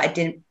really quite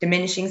a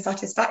diminishing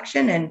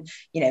satisfaction and,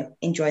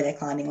 enjoy their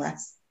climbing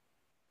less.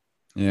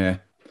 Yeah.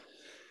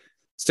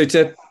 So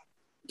to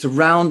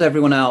round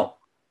everyone out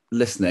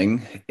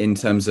listening in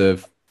terms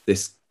of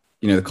this,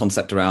 the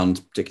concept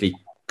around particularly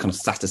kind of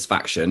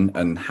satisfaction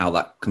and how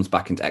that comes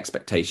back into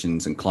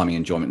expectations and climbing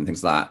enjoyment and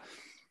things like that,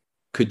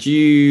 could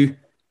you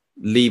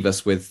leave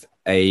us with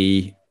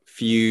a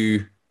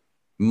few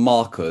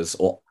markers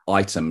or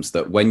items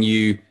that when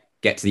you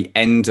get to the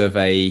end of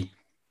a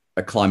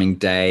climbing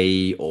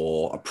day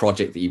or a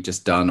project that you've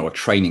just done or a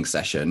training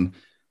session,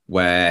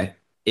 where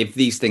if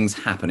these things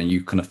happen and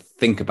you kind of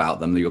think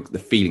about them, the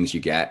feelings you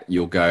get,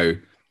 you'll go,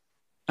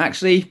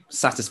 actually,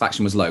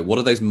 satisfaction was low. What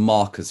are those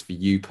markers for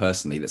you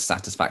personally that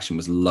satisfaction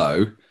was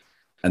low?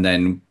 And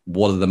then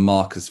what are the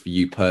markers for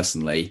you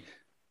personally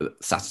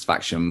that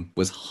satisfaction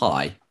was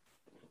high?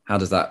 How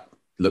does that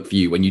look for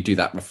you when you do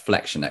that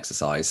reflection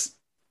exercise?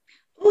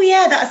 Oh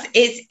yeah,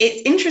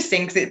 it's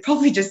interesting, because it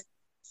probably just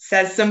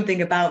says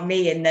something about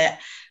me, in that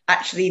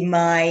actually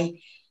my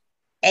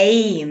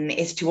aim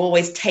is to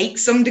always take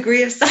some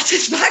degree of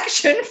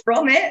satisfaction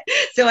from it.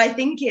 So I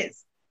think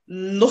it's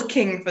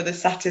looking for the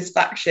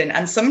satisfaction,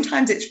 and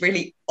sometimes it's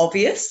really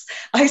obvious,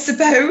 I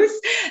suppose.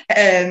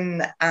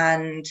 And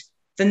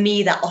for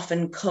me, that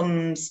often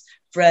comes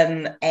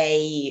from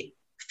a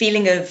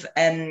feeling of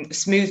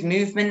smooth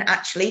movement,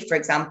 actually, for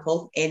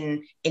example,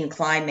 in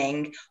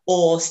climbing,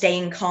 or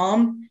staying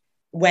calm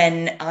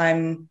when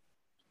I'm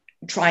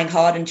trying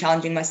hard and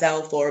challenging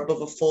myself or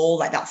above a fall.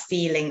 Like, that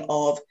feeling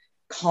of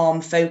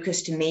calm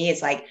focus to me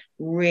is like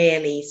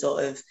really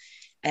sort of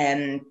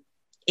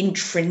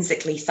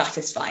intrinsically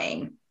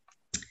satisfying.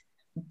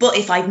 But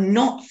if I've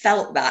not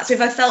felt that, so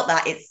if I felt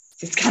that,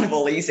 it's kind of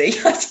all easy,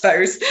 I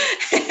suppose.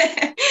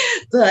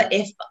 But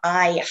if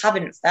I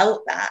haven't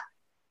felt that,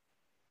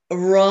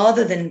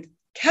 rather than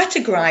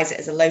categorize it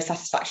as a low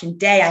satisfaction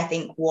day, I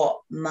think what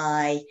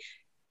my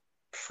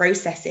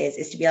process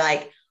is to be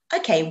like,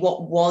 okay,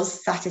 what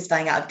was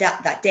satisfying out of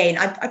that day? And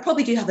I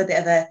probably do have a bit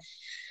of a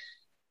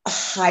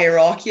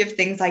hierarchy of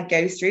things I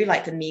go through.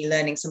 Like, for me,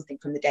 learning something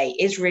from the day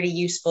is really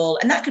useful.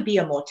 And that could be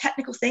a more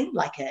technical thing,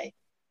 like a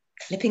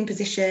clipping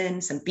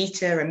position, some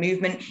beta, a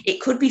movement. It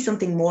could be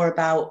something more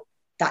about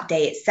that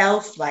day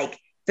itself. Like,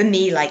 for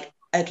me, like,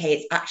 okay,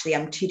 it's actually,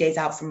 I'm 2 days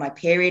out from my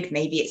period.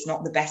 Maybe it's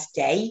not the best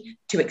day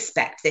to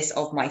expect this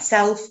of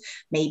myself.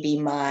 Maybe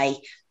my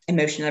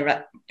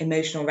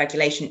emotional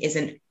regulation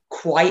isn't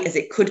quite as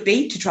it could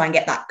be to try and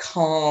get that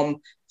calm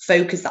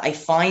focus that I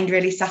find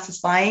really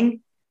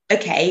satisfying.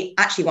 Okay,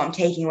 actually, what I'm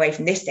taking away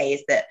from this day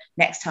is that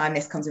next time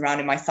this comes around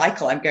in my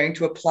cycle, I'm going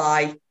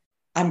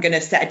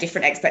to set a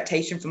different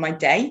expectation for my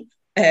day,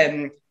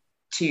 to,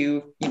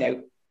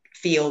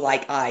 feel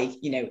like I,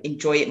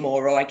 enjoy it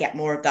more, or I get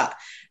more of that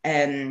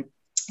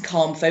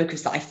calm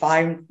focus that I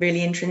find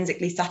really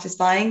intrinsically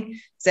satisfying.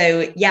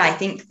 So yeah, I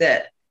think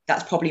that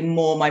that's probably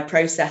more my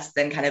process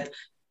than kind of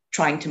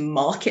trying to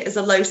mark it as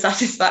a low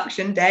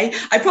satisfaction day.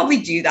 I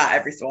probably do that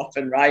every so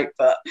often, right?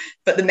 But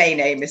the main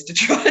aim is to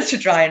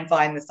try and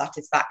find the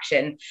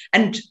satisfaction.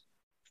 And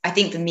I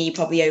think for me,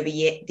 probably over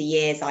the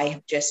years, I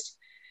have just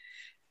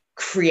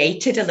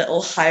created a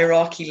little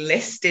hierarchy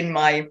list in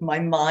my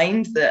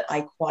mind that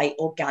I quite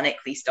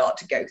organically start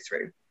to go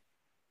through.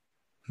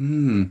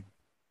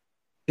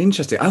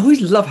 Interesting. I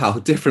always love how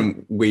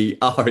different we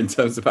are in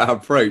terms of our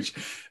approach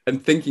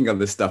and thinking on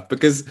this stuff,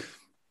 because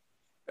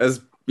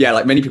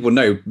like many people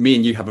know, me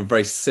and you have a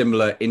very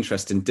similar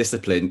interest and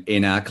discipline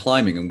in our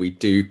climbing, and we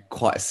do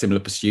quite a similar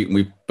pursuit, and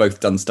we've both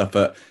done stuff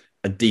at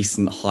a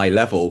decent high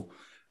level.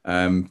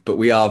 But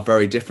we are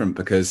very different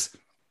because,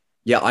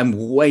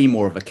 I'm way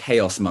more of a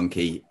chaos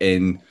monkey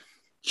in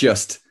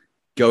just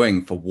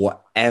going for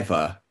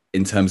whatever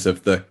in terms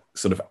of the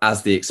sort of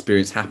as the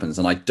experience happens.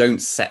 And I don't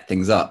set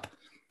things up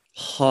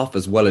half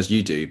as well as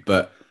you do,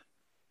 but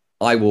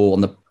I will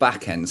on the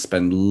back end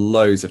spend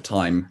loads of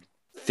time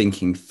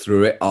thinking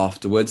through it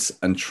afterwards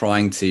and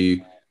trying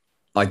to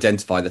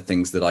identify the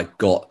things that I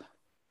got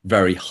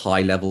very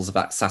high levels of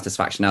that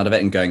satisfaction out of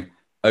it, and going,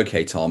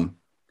 okay, Tom,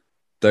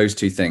 those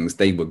two things,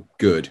 they were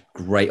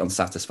great on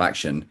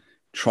satisfaction.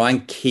 Try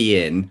and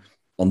key in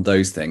on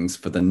those things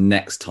for the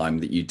next time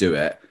that you do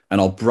it.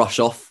 And I'll brush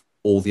off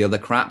all the other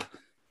crap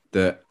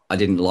that I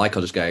didn't like.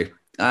 I'll just go,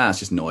 it's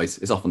just noise.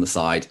 It's off on the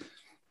side.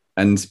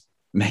 And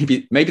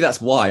maybe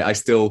that's why I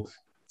still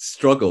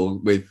struggle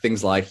with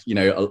things like,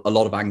 a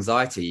lot of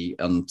anxiety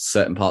on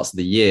certain parts of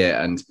the year.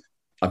 And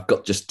I've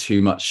got just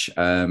too much,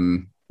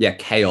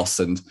 chaos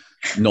and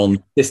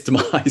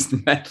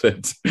non-systemized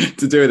method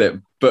to do with it.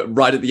 But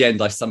right at the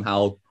end, I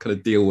somehow kind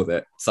of deal with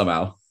it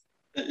somehow.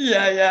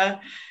 Yeah.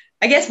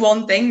 I guess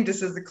one thing,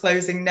 just as a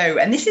closing note,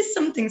 and this is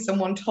something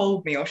someone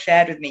told me or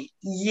shared with me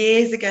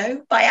years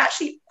ago, but I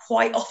actually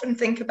quite often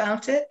think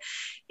about it,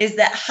 is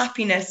that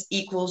happiness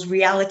equals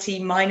reality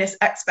minus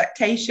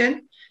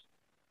expectation.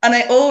 And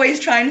I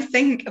always try and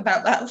think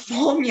about that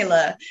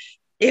formula.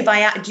 If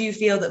I do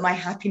feel that my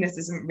happiness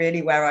isn't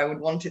really where I would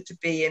want it to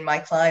be in my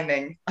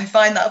climbing, I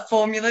find that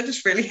formula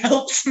just really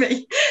helps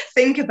me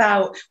think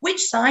about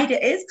which side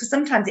it is, because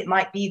sometimes it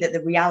might be that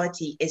the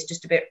reality is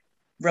just a bit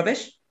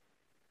rubbish.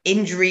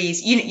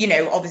 Injuries,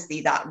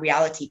 obviously that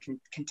reality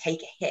can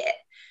take a hit,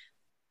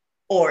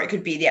 or it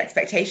could be the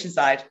expectation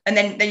side, and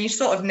then you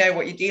sort of know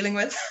what you're dealing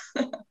with.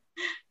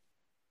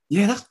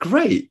 Yeah, that's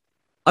great.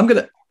 I'm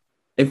gonna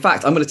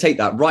take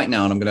that right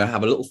now, and I'm gonna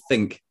have a little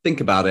think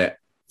about it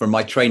from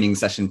my training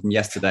session from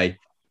yesterday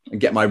and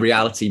get my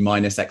reality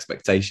minus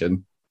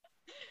expectation.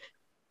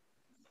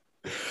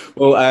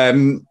 Well,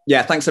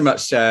 thanks so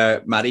much,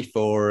 Maddie,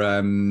 for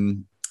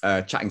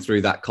chatting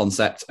through that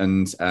concept,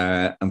 and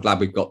I'm glad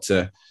we've got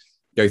to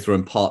go through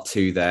in part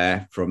 2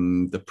 there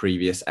from the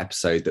previous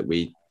episode that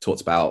we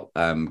talked about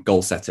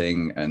goal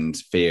setting and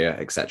fear,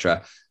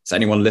 etc. So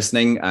anyone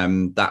listening,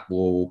 that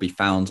will be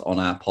found on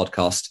our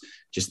podcast,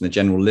 just in the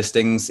general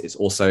listings. It's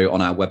also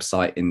on our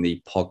website in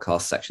the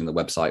podcast section of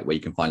the website, where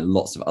you can find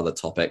lots of other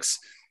topics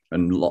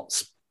and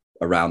lots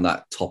around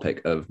that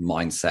topic of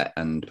mindset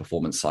and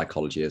performance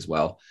psychology as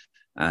well.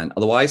 And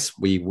otherwise,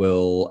 we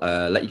will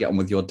let you get on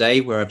with your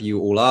day wherever you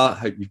all are.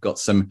 Hope you've got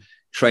some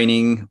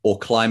training or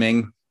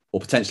climbing or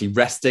potentially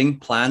resting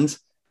planned,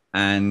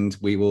 and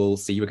we will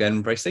see you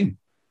again very soon.